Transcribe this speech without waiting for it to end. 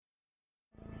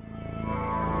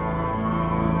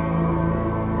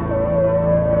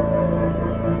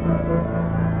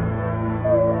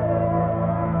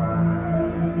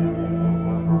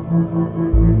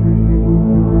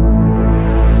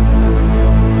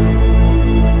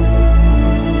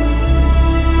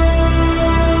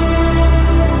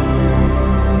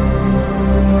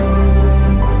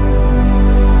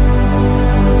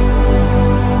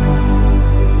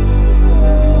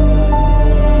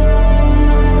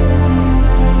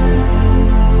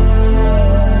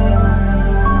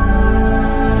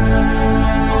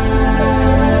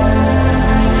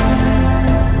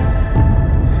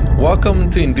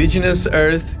to Indigenous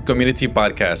Earth Community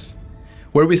Podcast,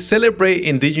 where we celebrate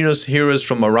Indigenous heroes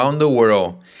from around the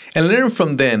world and learn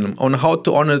from them on how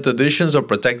to honor the traditions of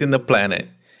protecting the planet.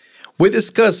 We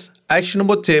discuss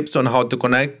actionable tips on how to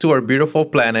connect to our beautiful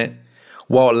planet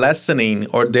while lessening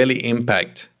our daily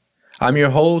impact. I'm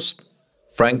your host,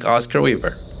 Frank Oscar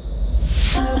Weaver.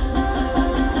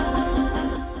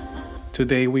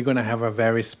 Today we're going to have a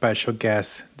very special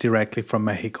guest directly from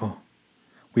Mexico.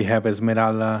 We have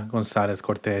Esmeralda Gonzalez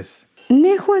Cortez.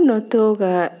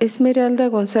 Nehuanotoga Esmeralda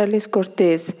Gonzalez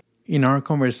Cortez. In our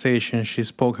conversation, she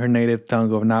spoke her native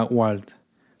tongue of Nahuatl,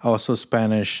 also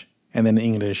Spanish, and then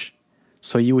English.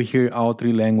 So you will hear all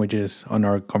three languages on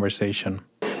our conversation.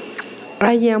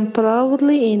 I am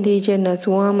proudly indigenous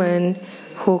woman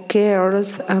who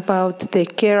cares about the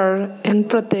care and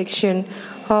protection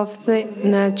of the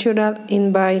natural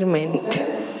environment.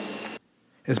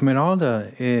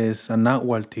 Esmeralda is a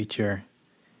Nahuatl teacher,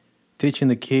 teaching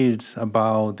the kids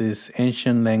about this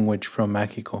ancient language from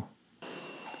Mexico.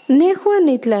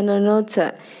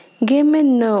 Nehuanitlanonotza,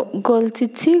 gemen no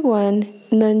goltitziwan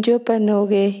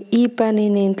nonjopanoge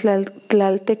ipaninin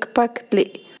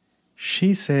tlaltecpactli.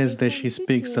 She says that she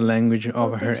speaks the language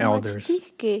of her elders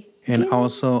and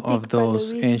also of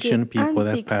those ancient people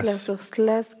that passed.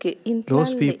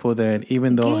 Those people that,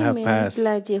 even though have passed,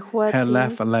 have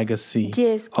left a legacy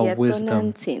of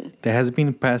wisdom that has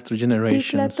been passed through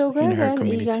generations in her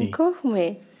community.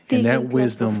 And that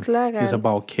wisdom is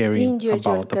about caring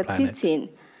about the planet.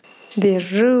 The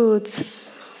roots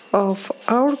of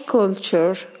our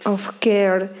culture of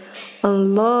care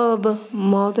and love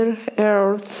Mother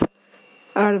Earth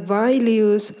are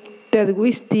values that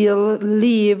we still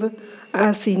live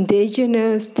as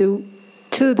indigenous to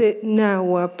the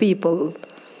Nahua people.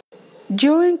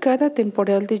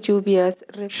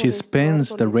 She spends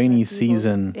the rainy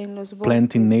season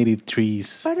planting native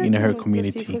trees in her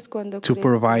community to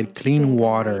provide clean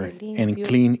water and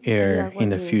clean air in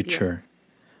the future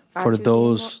for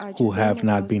those who have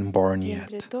not been born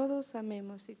yet.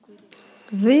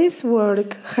 This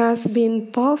work has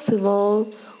been possible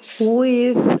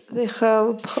with the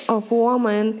help of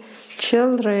women,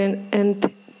 children,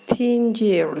 and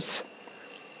teenagers.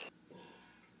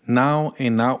 Now,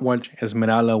 in Nahuatl,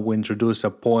 Esmeralda will introduce a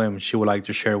poem she would like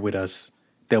to share with us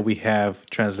that we have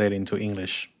translated into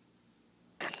English.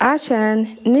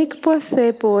 Ashan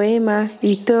nikpose poema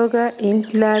itoga in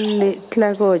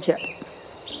tlagoya.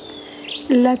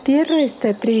 La tierra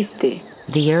está triste.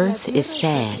 The earth is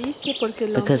sad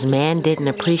because man didn't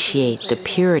appreciate the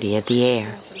purity of the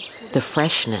air, the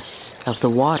freshness of the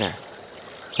water,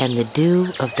 and the dew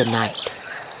of the night.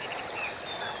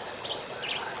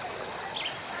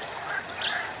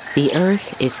 The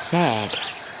earth is sad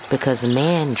because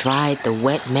man dried the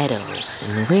wet meadows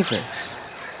and rivers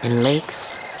and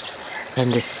lakes,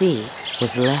 and the sea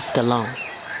was left alone.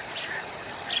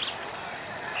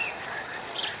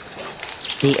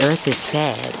 The earth is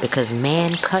sad because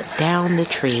man cut down the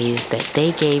trees that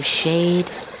they gave shade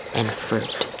and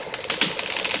fruit.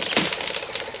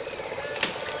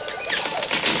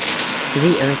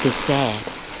 The earth is sad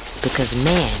because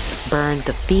man burned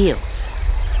the fields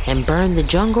and burned the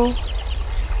jungle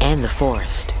and the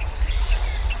forest.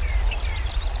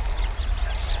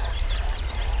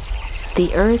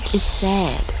 The earth is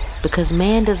sad because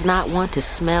man does not want to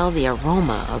smell the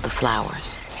aroma of the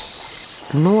flowers,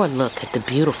 nor look at the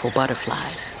beautiful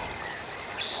butterflies.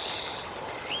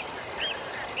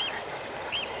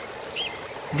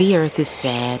 The earth is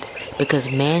sad because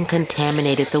man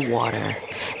contaminated the water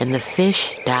and the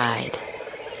fish died.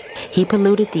 He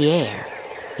polluted the air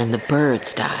and the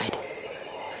birds died.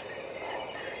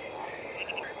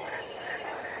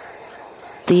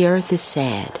 The earth is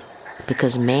sad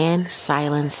because man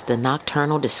silenced the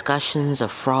nocturnal discussions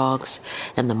of frogs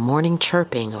and the morning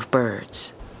chirping of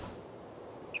birds.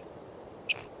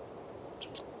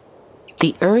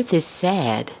 The earth is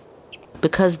sad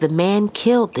because the man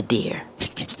killed the deer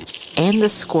and the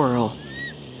squirrel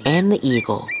and the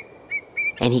eagle,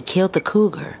 and he killed the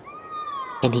cougar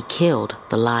and he killed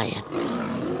the lion.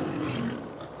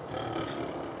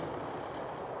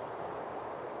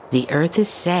 The earth is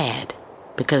sad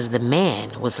because the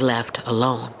man was left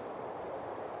alone.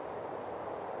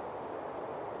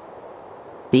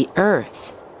 The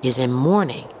earth is in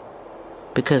mourning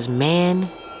because man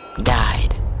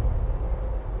died.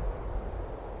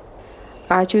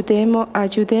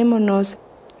 Ayudémonos.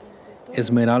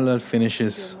 Esmeralda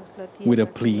finishes with a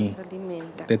plea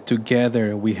that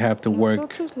together we have to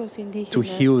work to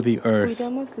heal the earth, that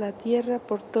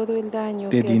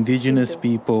the indigenous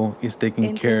people is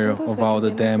taking care of all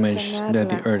the damage that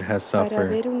the earth has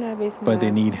suffered, but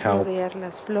they need help,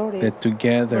 that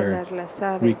together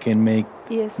we can make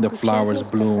the flowers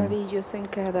bloom,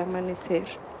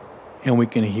 and we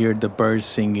can hear the birds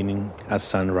singing at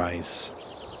sunrise.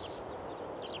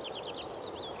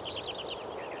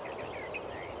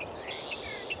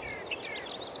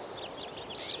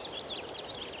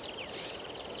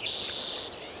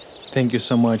 Thank you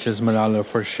so much, Esmeralda,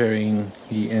 for sharing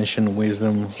the ancient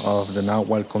wisdom of the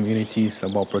Nahuatl communities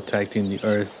about protecting the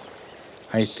earth.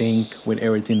 I think with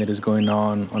everything that is going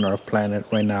on our planet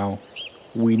right now,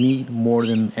 we need more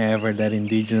than ever that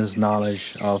indigenous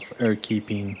knowledge of earth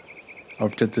keeping,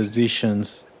 of the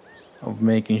traditions, of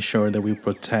making sure that we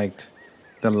protect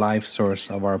the life source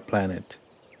of our planet.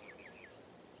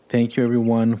 Thank you,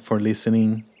 everyone, for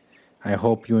listening. I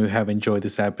hope you have enjoyed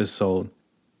this episode.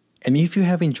 And if you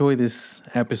have enjoyed this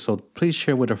episode, please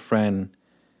share with a friend.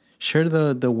 Share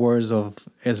the words of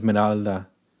Esmeralda,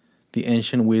 the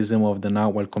ancient wisdom of the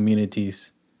Nahuatl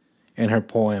communities, and her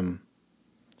poem.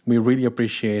 We really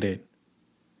appreciate it.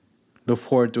 Look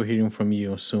forward to hearing from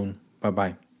you soon.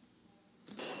 Bye-bye.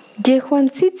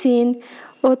 Yehuantzitzin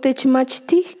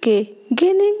otechmachtihke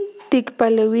genen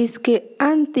tikpaleuiske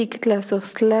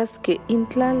antiktlasostlaske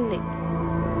intlanle.